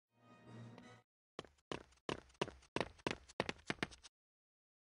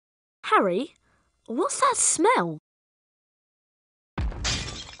Harry, what's that smell?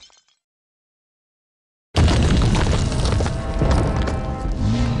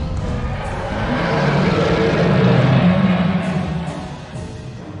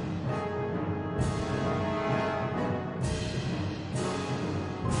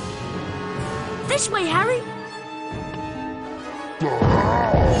 This way, Harry!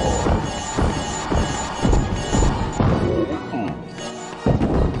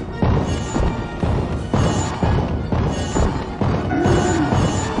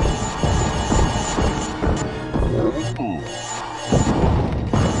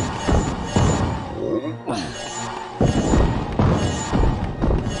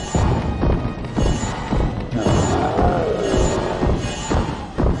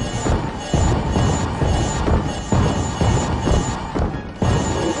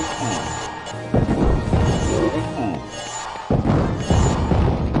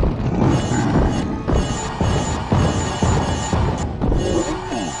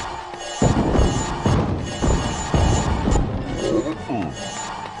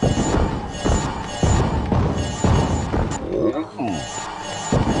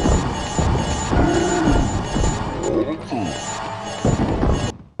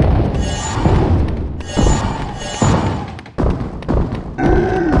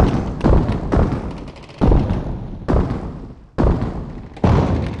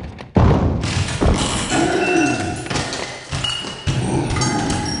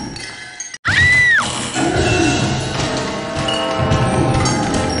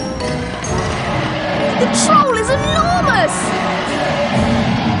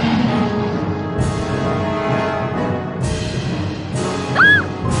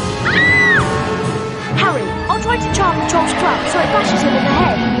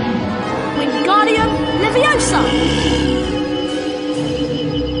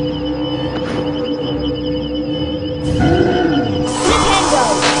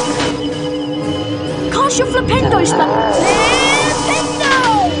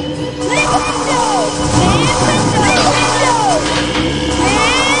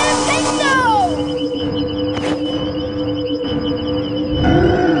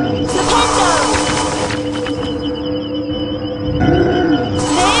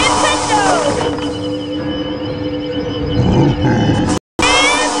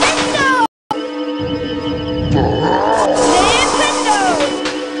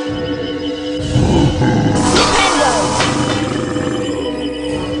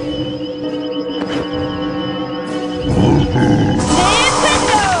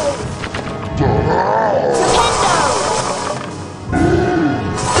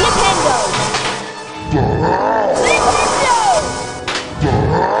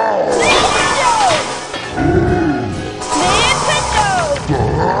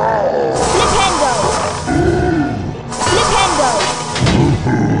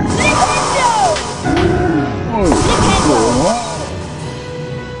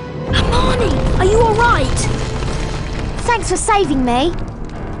 For saving me.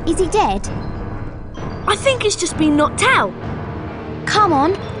 Is he dead? I think he's just been knocked out. Come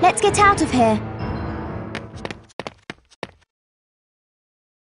on, let's get out of here.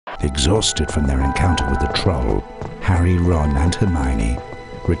 Exhausted from their encounter with the troll, Harry, Ron and Hermione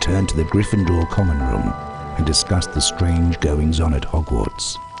returned to the Gryffindor common room and discussed the strange goings-on at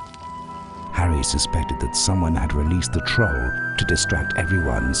Hogwarts. Harry suspected that someone had released the troll to distract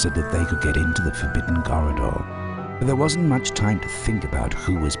everyone so that they could get into the forbidden corridor. But there wasn't much time to think about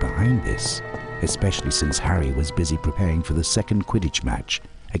who was behind this, especially since Harry was busy preparing for the second Quidditch match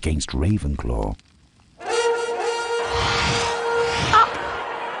against Ravenclaw. Up!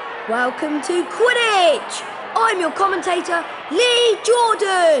 Welcome to Quidditch! I'm your commentator, Lee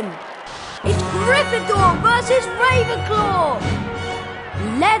Jordan! It's Gryffindor versus Ravenclaw!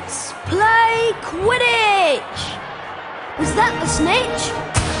 Let's play Quidditch! Was that the snitch?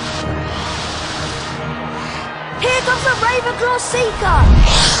 Here comes the Ravenclaw Seeker!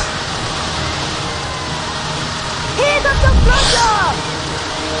 Here comes the Bludger!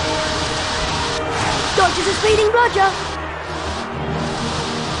 Dodges a speeding Bludger!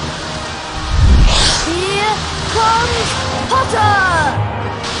 Here comes Potter!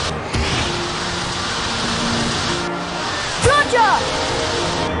 Bludger!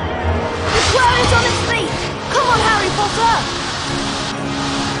 The square is on its feet! Come on, Harry Potter!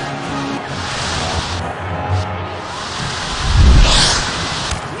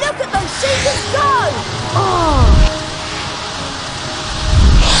 Look at those Seekers go! Oh!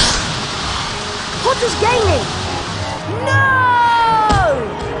 Potter's gaining! No!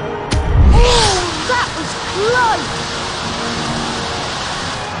 Oh, that was close!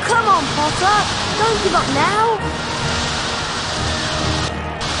 Come on, Potter! Don't give up now!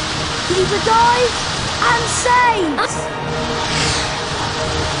 Keeper dives and saves!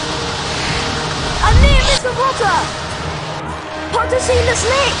 A near miss for Potter! Potter's seen the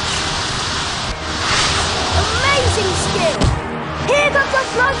snitch! Amazing skill! Here comes the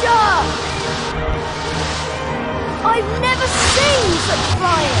bludger! I've never seen such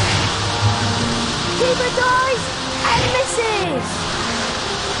flying! Keeper dives and misses!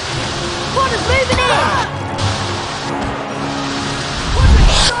 Potter's moving in!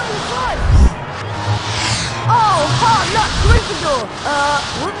 Potter's starting close! Oh, hard luck, Gryffindor!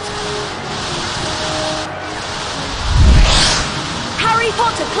 Whoops. Harry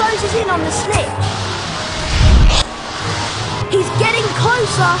Potter closes in on the snitch. He's getting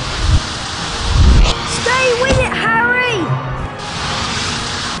closer! Stay with it, Harry!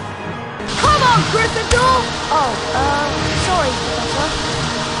 Come on, Gryffindor! Oh, sorry, Professor.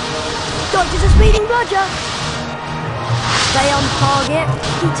 Dodges a speeding bludger. Stay on target.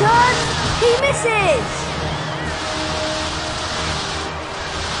 He turns. He misses.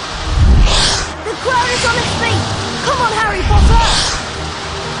 The crowd is on its feet. Come on, Harry Potter.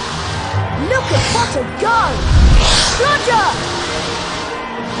 Look at Potter go. Bludger.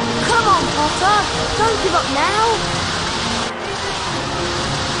 Come on, Potter. Don't give up now.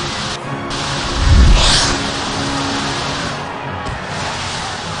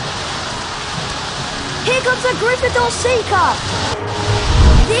 Here comes a Gryffindor Seeker!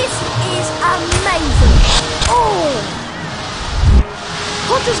 This is amazing! Oh!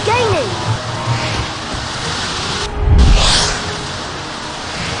 Potter's gaining!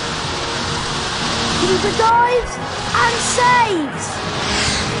 Keeper dives and saves!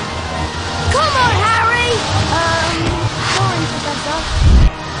 Come on, Harry! Sorry, Professor.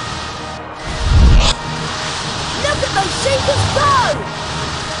 Look at those Seekers go!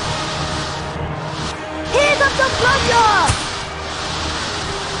 Here comes the bludger!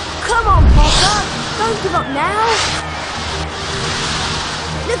 Come on, Potter! Don't give up now!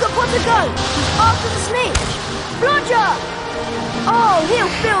 Look at Potter go! He's after the snitch! Bludger! Oh,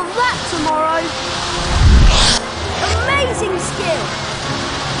 he'll feel that tomorrow! Amazing skill!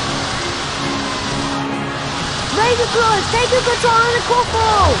 Ravenclaw has taken control of the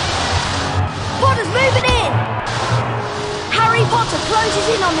quaffle! Potter's moving in! Harry Potter closes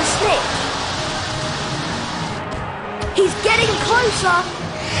in on the snitch! He's getting closer!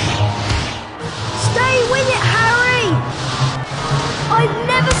 Stay with it, Harry! I've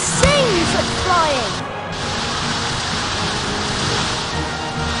never seen such flying!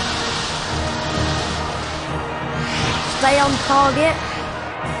 Stay on target.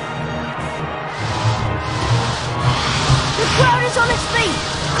 The crowd is on its feet!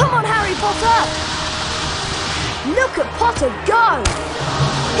 Come on, Harry Potter! Look at Potter go!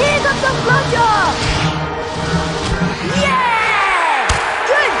 Here comes the bludger! Yeah!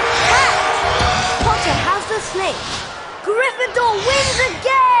 Good catch! Potter has the snitch. Gryffindor wins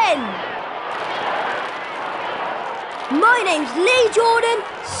again! My name's Lee Jordan,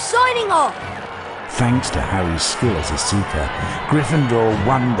 signing off. Thanks to Harry's skill as a seeker, Gryffindor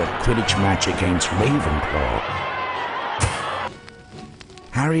won the Quidditch match against Ravenclaw.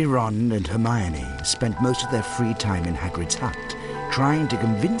 Harry, Ron and Hermione spent most of their free time in Hagrid's hut, trying to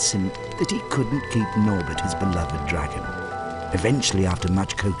convince him that he couldn't keep Norbert, his beloved dragon. Eventually, after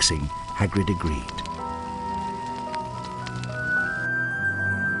much coaxing, Hagrid agreed.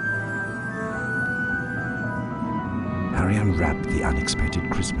 Harry unwrapped the unexpected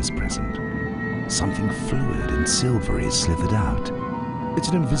Christmas present. Something fluid and silvery slithered out. "It's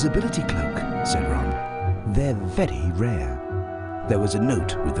an invisibility cloak," said Ron. "They're very rare." There was a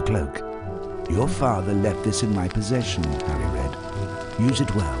note with the cloak. "Your father left this in my possession," Harry read. "Use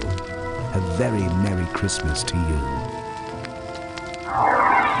it well. A very Merry Christmas to you."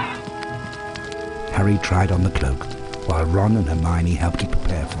 Harry tried on the cloak, while Ron and Hermione helped him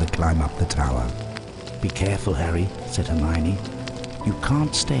prepare for the climb up the tower. "Be careful, Harry," said Hermione. "You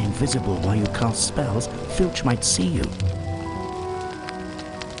can't stay invisible while you cast spells. Filch might see you."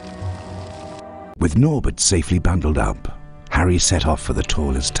 With Norbert safely bundled up, Harry set off for the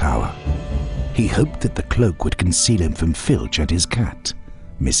tallest tower. He hoped that the cloak would conceal him from Filch and his cat,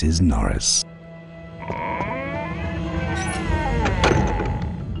 Mrs. Norris.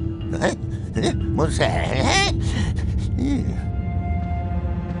 What's that?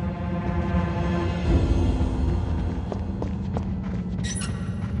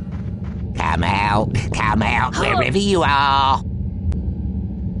 Come out, wherever you are.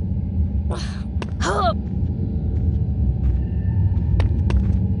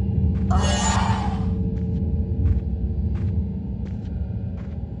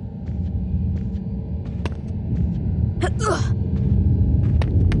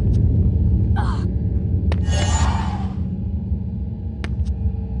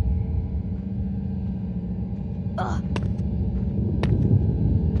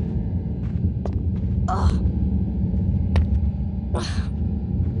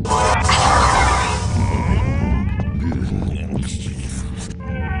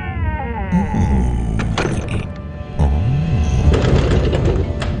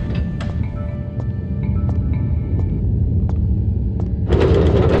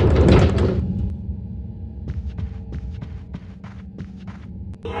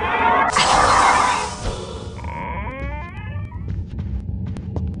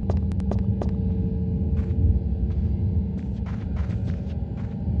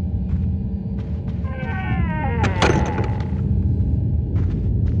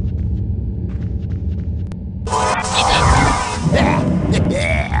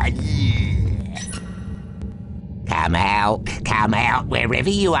 Come out, wherever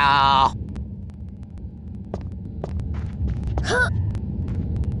you are.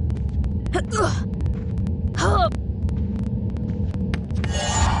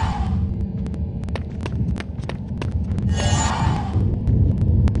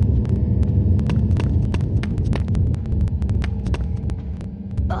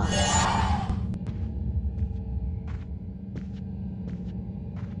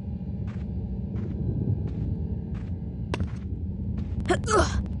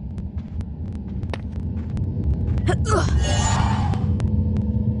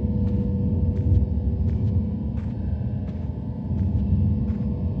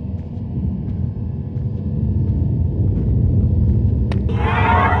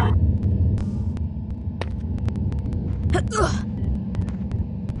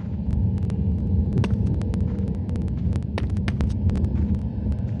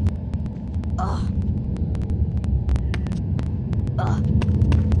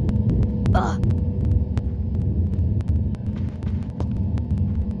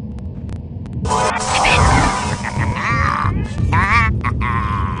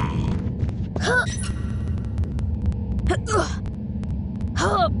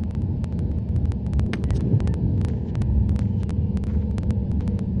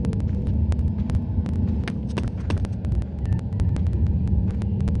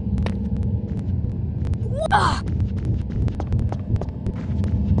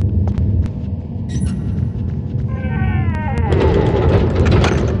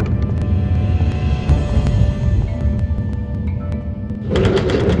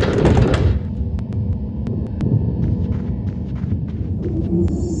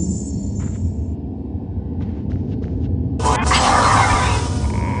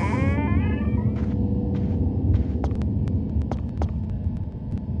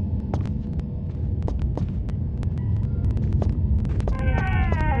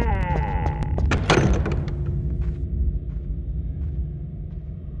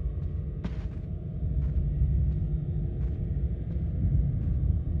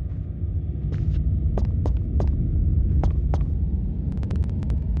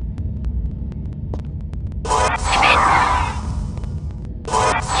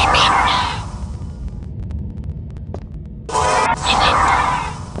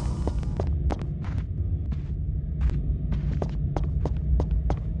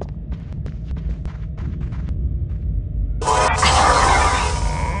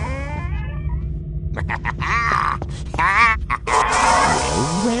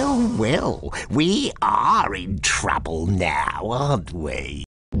 Well, we are in trouble now, aren't we?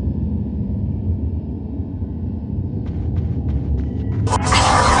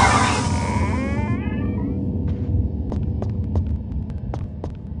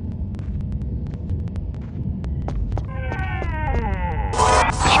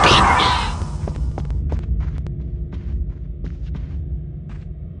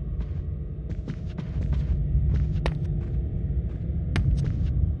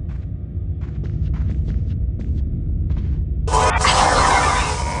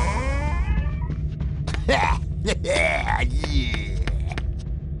 Yeah.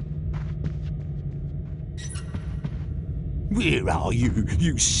 Where are you,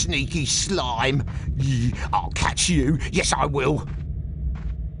 you sneaky slime? I'll catch you. Yes, I will.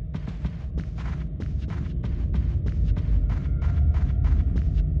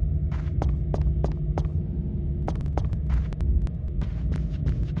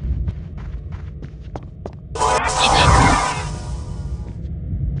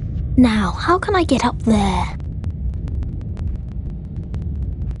 Now, how can I get up there?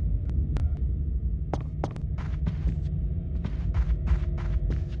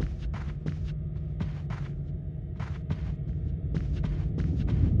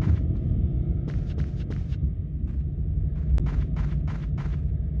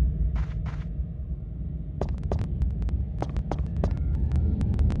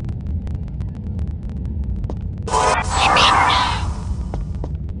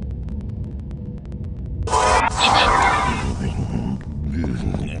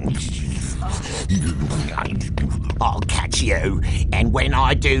 I'll catch you, and when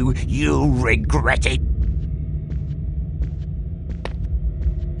I do, you'll regret it.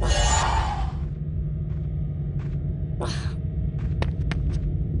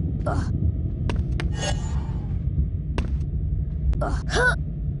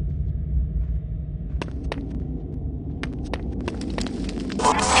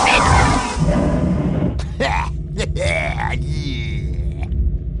 Yeah.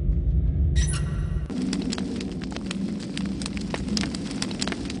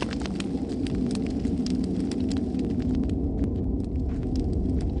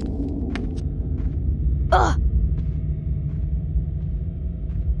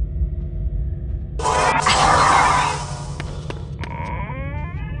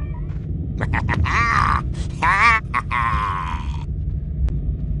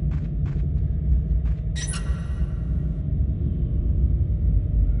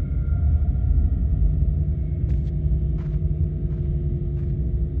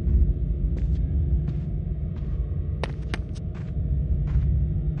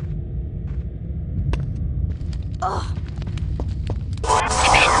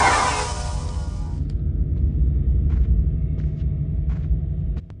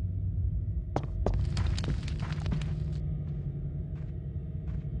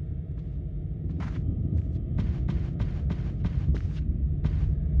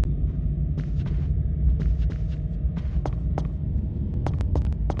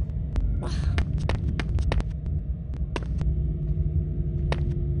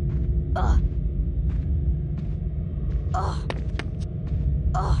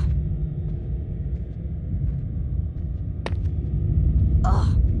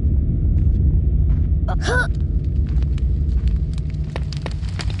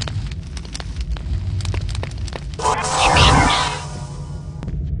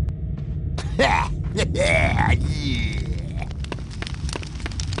 Yeah.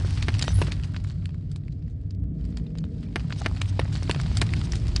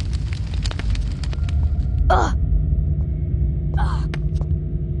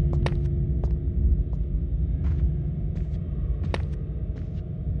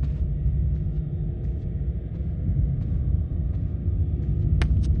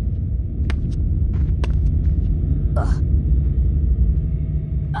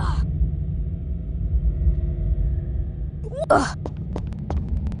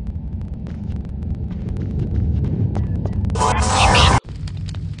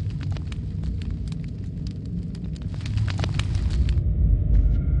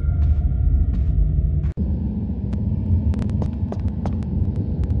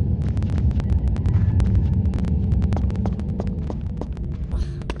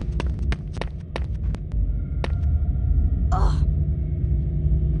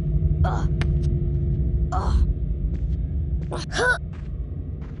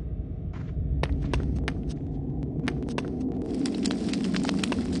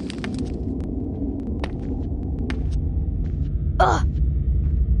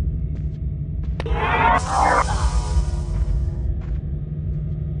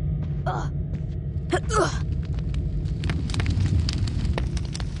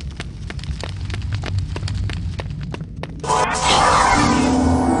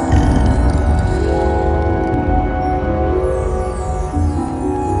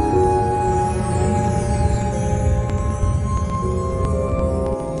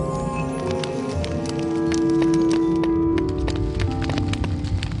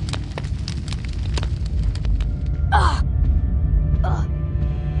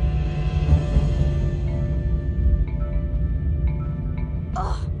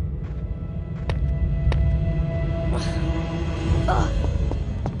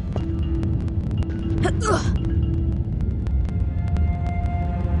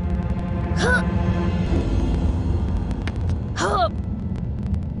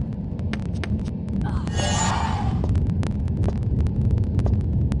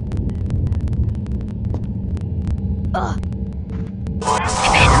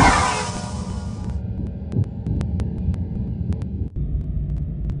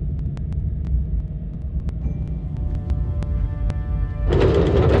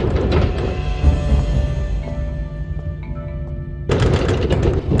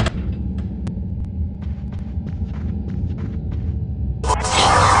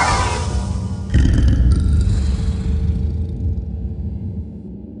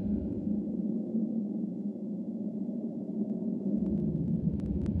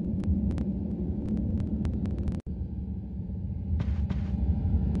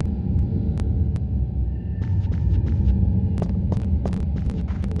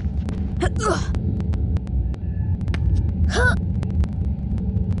 Ugh.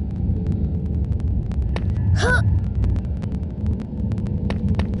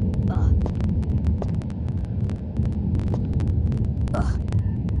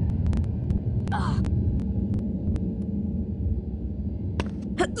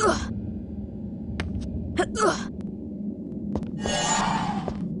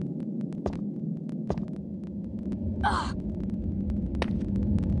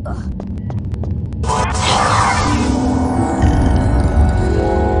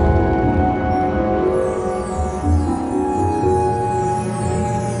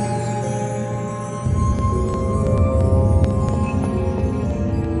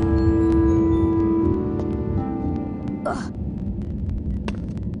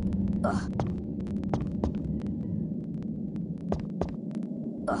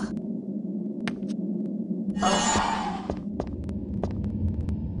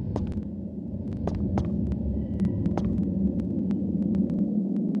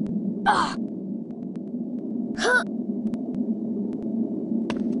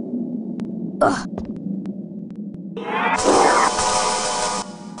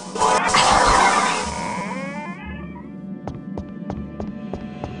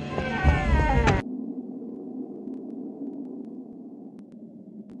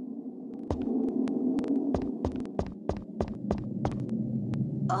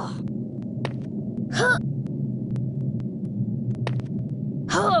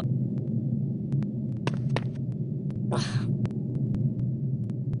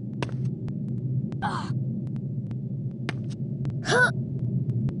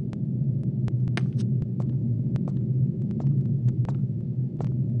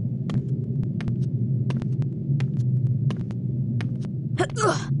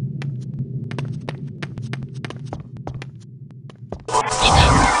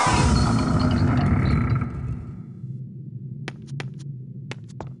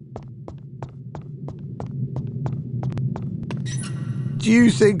 Do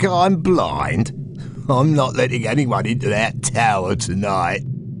you think I'm blind? I'm not letting anyone into that tower tonight.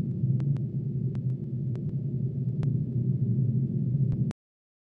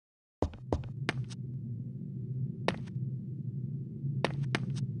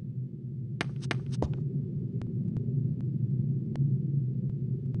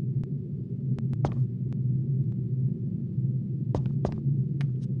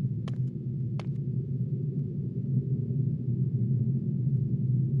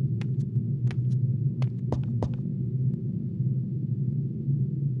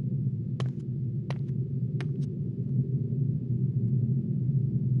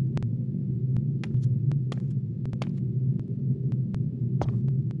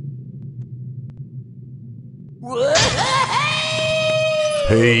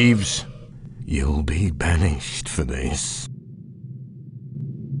 Peeves, you'll be banished for this.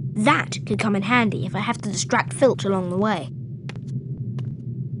 That could come in handy if I have to distract Filch along the way.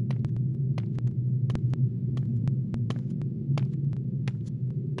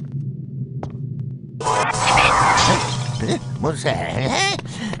 What's that?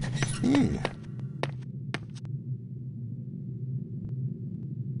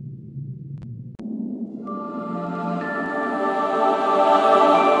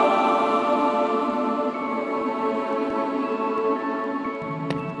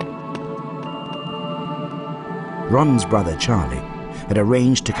 Ron's brother Charlie had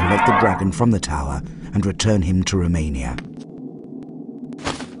arranged to collect the dragon from the tower and return him to Romania.